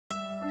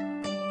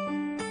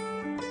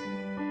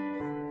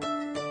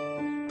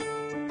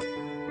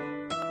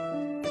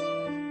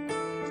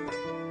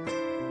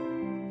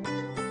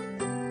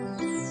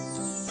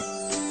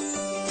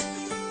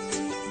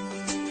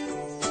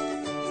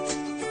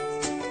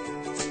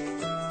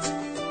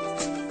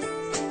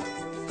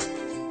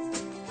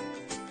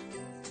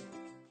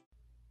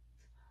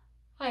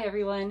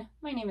everyone.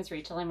 My name is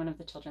Rachel. I'm one of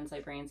the children's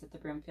librarians at the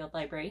Broomfield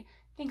Library.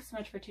 Thanks so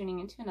much for tuning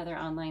into another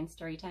online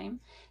story time.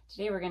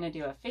 Today we're going to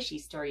do a fishy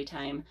story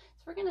time.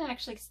 So we're going to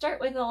actually start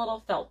with a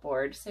little felt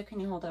board. So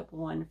can you hold up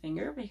one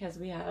finger, because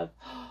we have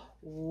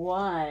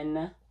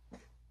one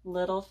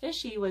little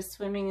fishy was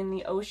swimming in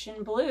the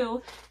ocean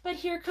blue, but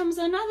here comes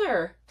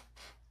another.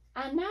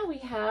 And now we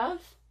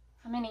have,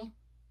 how many?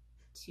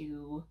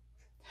 Two.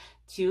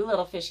 Two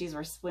little fishies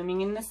were swimming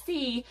in the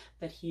sea,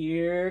 but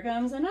here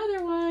comes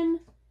another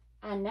one.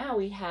 And now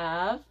we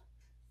have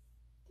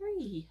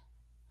three.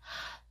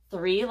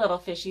 Three little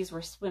fishies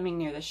were swimming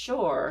near the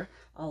shore.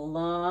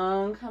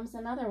 Along comes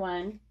another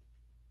one.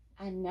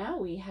 And now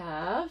we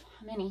have,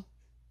 how many?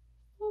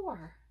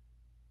 Four.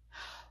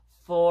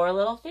 Four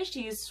little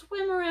fishies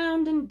swim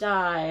around and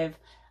dive.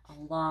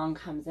 Along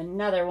comes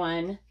another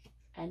one.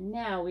 And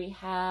now we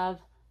have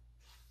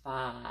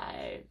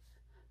five.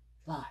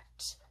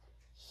 But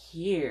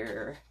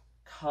here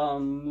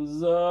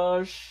comes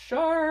a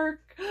shark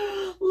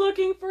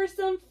looking for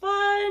some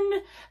fun. Look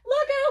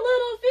out,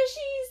 little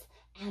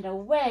fishies! And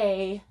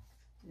away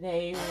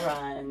they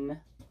run.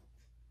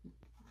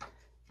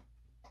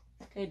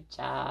 Good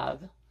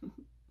job.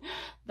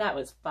 That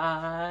was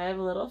five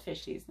little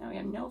fishies. Now we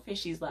have no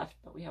fishies left,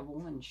 but we have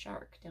one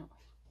shark, don't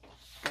we?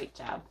 Great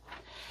job.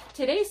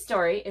 Today's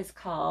story is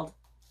called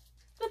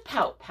The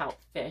Pout-Pout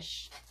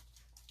Fish.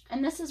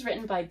 And this is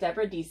written by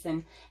Deborah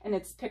Diesen, and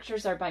its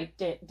pictures are by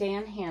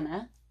Dan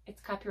Hanna. It's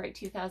copyright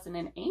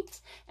 2008,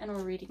 and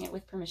we're reading it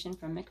with permission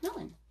from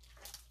Macmillan.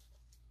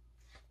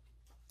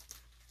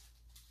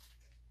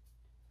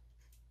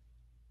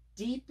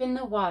 Deep in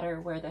the water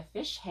where the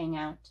fish hang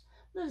out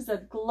lives a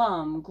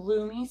glum,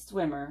 gloomy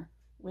swimmer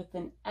with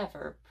an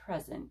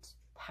ever-present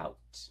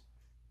pout.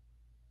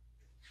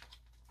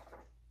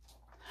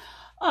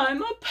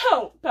 I'm a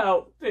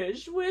pout-pout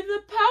fish with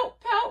a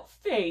pout-pout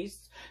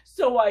face,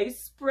 so I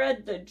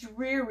spread the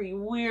dreary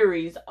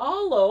wearies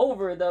all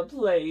over the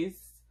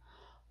place.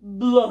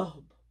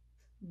 Blub,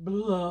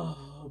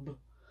 blub,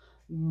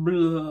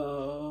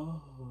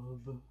 blub.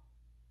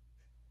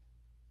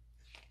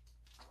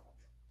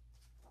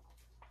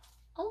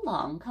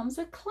 Along comes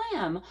a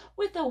clam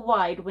with a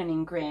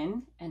wide-winning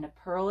grin and a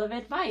pearl of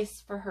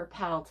advice for her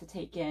pal to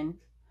take in.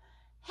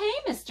 Hey,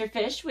 Mr.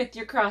 Fish, with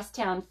your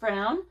crosstown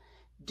frown,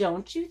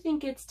 don't you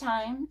think it's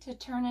time to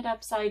turn it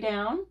upside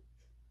down?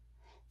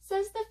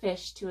 Says the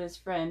fish to his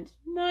friend,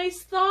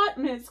 Nice thought,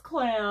 Miss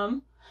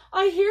Clam.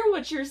 I hear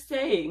what you're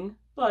saying,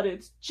 but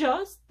it's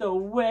just the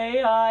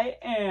way I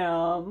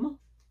am.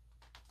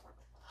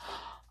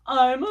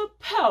 I'm a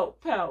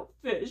pout-pout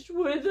fish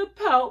with a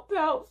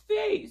pout-pout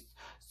face,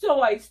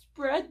 so I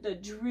spread the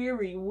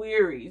dreary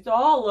wearies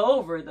all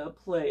over the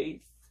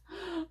place.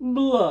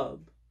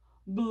 Blub,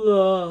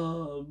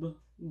 blub,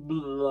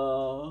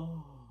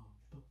 blub.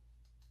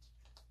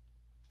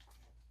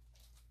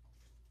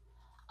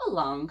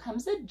 Along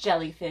comes a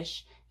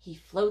jellyfish. He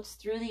floats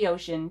through the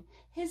ocean,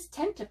 his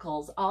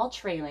tentacles all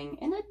trailing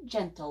in a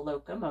gentle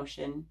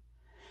locomotion.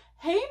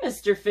 Hey,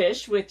 Mr.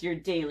 Fish, with your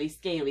daily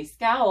scaly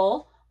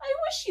scowl, I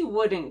wish you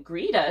wouldn't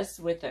greet us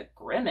with a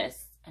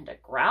grimace and a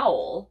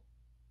growl.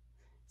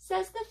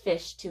 Says the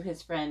fish to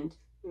his friend,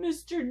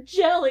 Mr.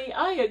 Jelly,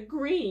 I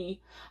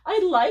agree.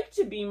 I'd like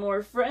to be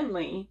more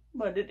friendly,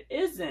 but it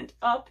isn't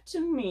up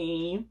to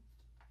me.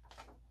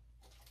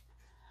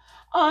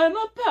 I'm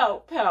a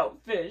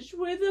pout-pout fish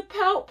with a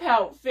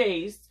pout-pout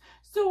face,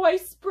 so I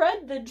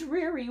spread the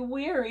dreary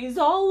wearies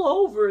all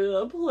over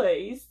the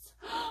place.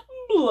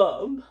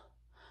 Blub,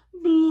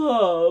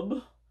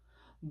 blub,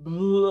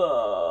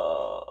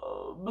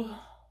 blub.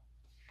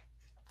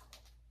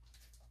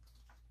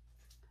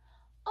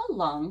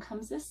 Along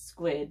comes a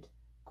squid,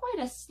 quite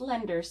a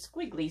slender,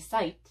 squiggly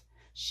sight.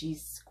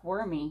 She's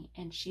squirmy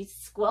and she's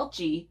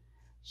squelchy.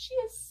 She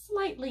is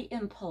slightly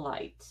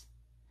impolite.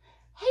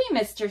 Hey,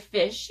 Mr.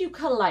 Fish, you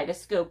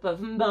kaleidoscope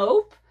of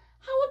mope,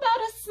 how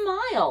about a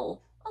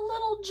smile, a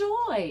little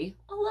joy,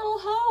 a little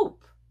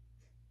hope?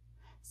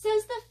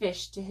 Says the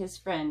fish to his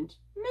friend,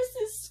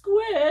 Mrs.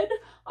 Squid,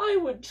 I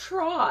would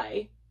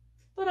try,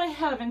 but I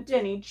haven't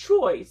any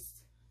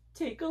choice.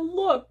 Take a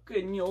look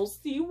and you'll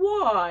see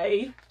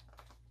why.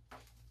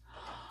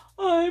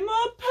 I'm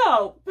a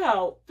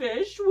pout-pout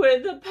fish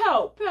with a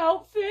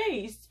pout-pout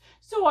face,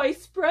 so I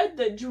spread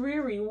the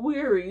dreary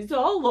wearies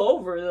all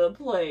over the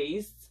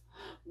place.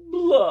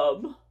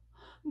 Blub,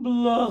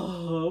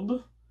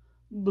 blub,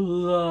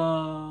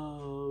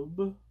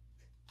 blub.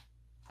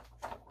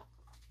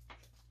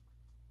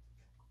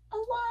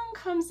 Along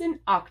comes an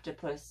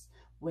octopus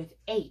with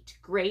 8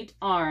 great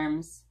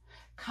arms,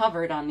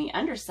 covered on the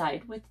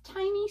underside with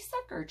tiny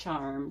sucker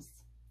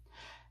charms.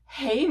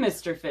 Hey,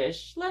 Mr.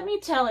 Fish, let me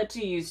tell it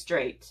to you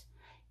straight.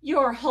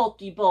 Your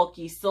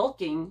hulky-bulky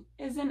sulking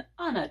is an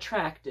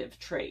unattractive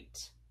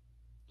trait.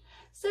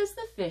 Says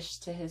the fish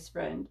to his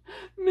friend,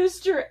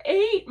 Mr.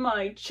 8,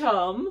 my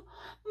chum,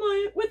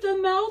 with a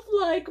mouth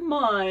like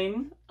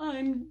mine,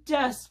 I'm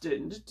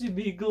destined to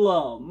be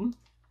glum.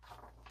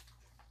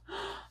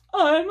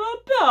 I'm a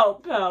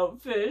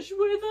pout-pout fish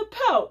with a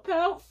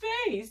pout-pout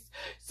face,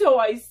 so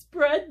I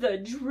spread the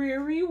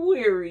dreary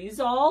wearies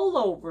all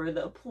over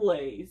the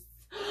place.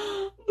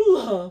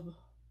 Blub,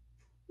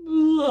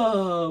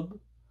 blub,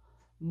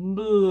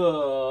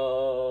 blub.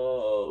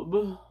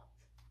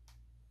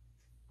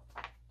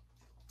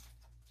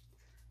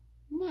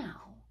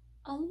 Now,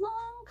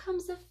 along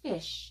comes a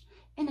fish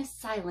in a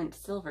silent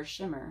silver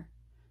shimmer.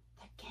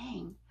 The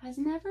gang has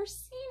never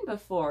seen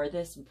before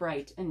this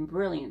bright and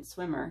brilliant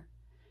swimmer.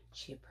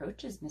 She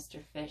approaches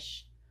Mr.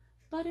 Fish,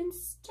 but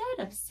instead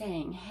of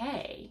saying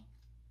hey,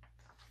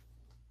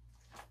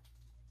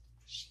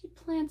 she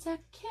plants a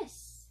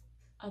kiss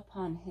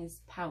upon his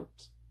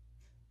pout,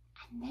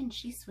 and then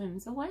she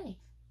swims away.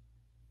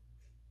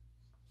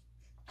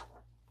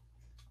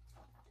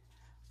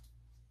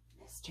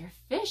 Mr.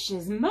 Fish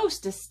is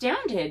most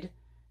astounded.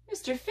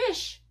 Mr.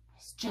 Fish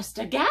is just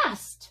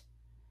aghast.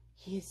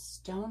 He is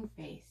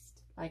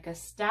stone-faced like a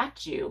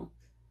statue.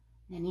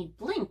 Then he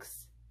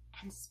blinks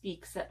and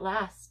speaks at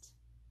last.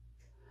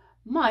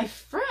 "My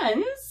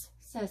friends,"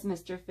 says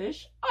Mr.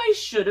 Fish, "I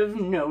should have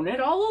known it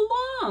all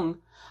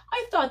along.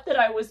 I thought that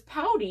I was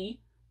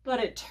pouty, but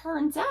it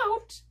turns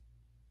out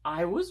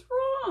I was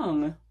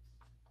wrong.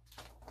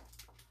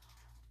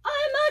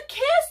 I'm a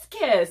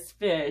kiss-kiss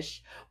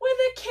fish with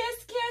a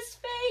kiss-kiss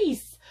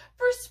face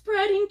for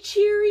spreading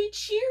cheery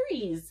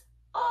cheeries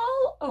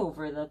all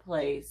over the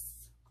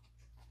place.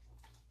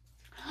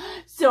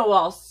 So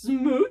I'll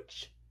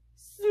smooch,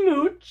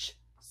 smooch,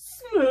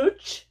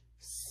 smooch,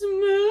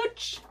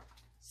 smooch,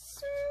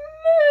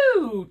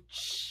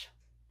 smooch."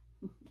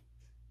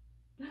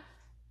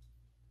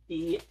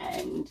 The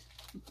end.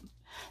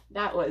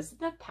 That was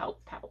the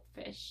Pout-Pout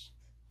Fish.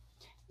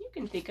 You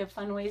can think of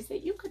fun ways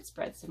that you could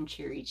spread some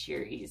cheery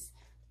cheeries.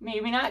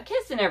 Maybe not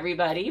kissing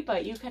everybody,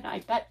 but you can,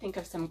 I bet, think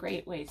of some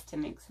great ways to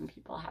make some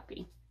people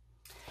happy.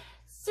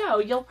 So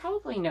you'll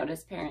probably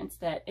notice, parents,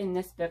 that in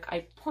this book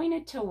I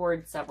pointed to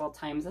words several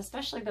times,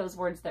 especially those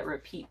words that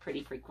repeat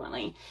pretty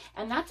frequently.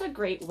 And that's a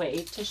great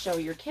way to show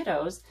your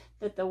kiddos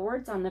that the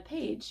words on the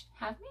page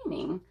have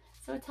meaning.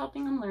 So it's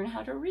helping them learn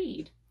how to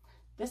read.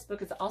 This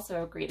book is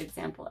also a great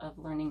example of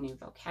learning new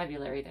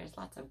vocabulary. There's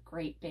lots of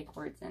great big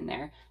words in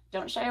there.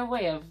 Don't shy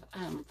away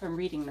from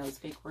reading those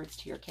big words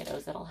to your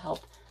kiddos. It'll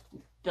help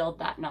build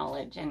that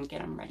knowledge and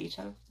get them ready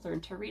to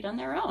learn to read on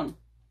their own.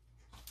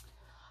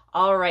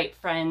 All right,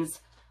 friends.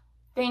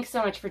 Thanks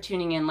so much for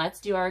tuning in. Let's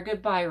do our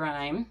goodbye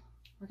rhyme.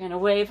 We're going to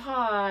wave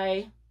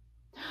high,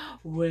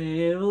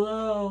 wave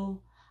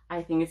low.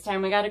 I think it's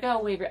time we got to go.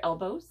 Wave your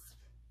elbows,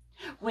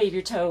 wave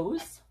your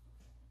toes,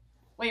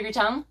 wave your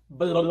tongue,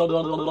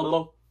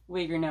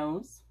 wave your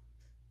nose,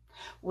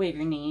 wave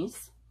your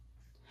knees,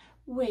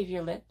 wave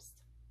your lips,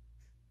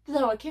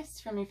 blow a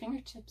kiss from your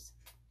fingertips,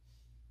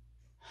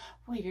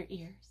 wave your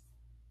ears,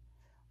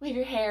 wave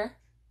your hair,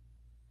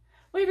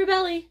 wave your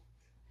belly,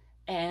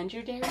 and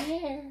your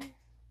derriere.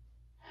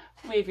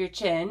 Wave your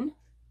chin,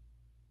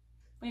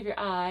 wave your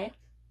eye,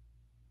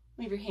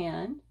 wave your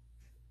hand,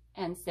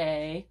 and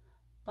say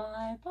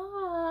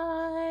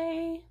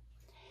bye-bye.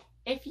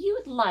 If you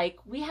would like,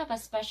 we have a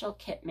special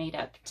kit made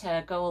up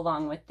to go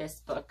along with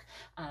this book.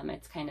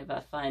 It's kind of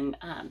a fun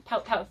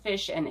Pout-Pout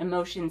Fish and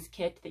Emotions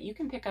kit that you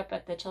can pick up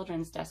at the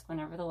children's desk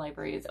whenever the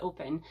library is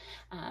open,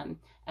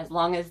 as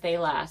long as they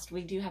last.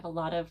 We do have a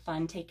lot of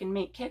fun take and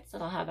make kits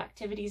that'll have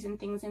activities and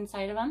things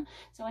inside of them.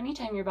 So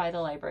anytime you're by the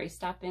library,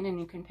 stop in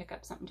and you can pick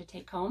up something to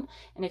take home.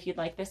 And if you'd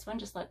like this one,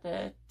 just let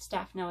the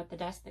staff know at the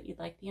desk that you'd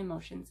like the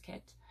Emotions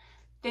kit.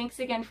 Thanks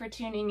again for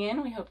tuning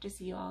in. We hope to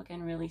see you all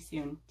again really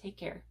soon. Take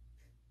care.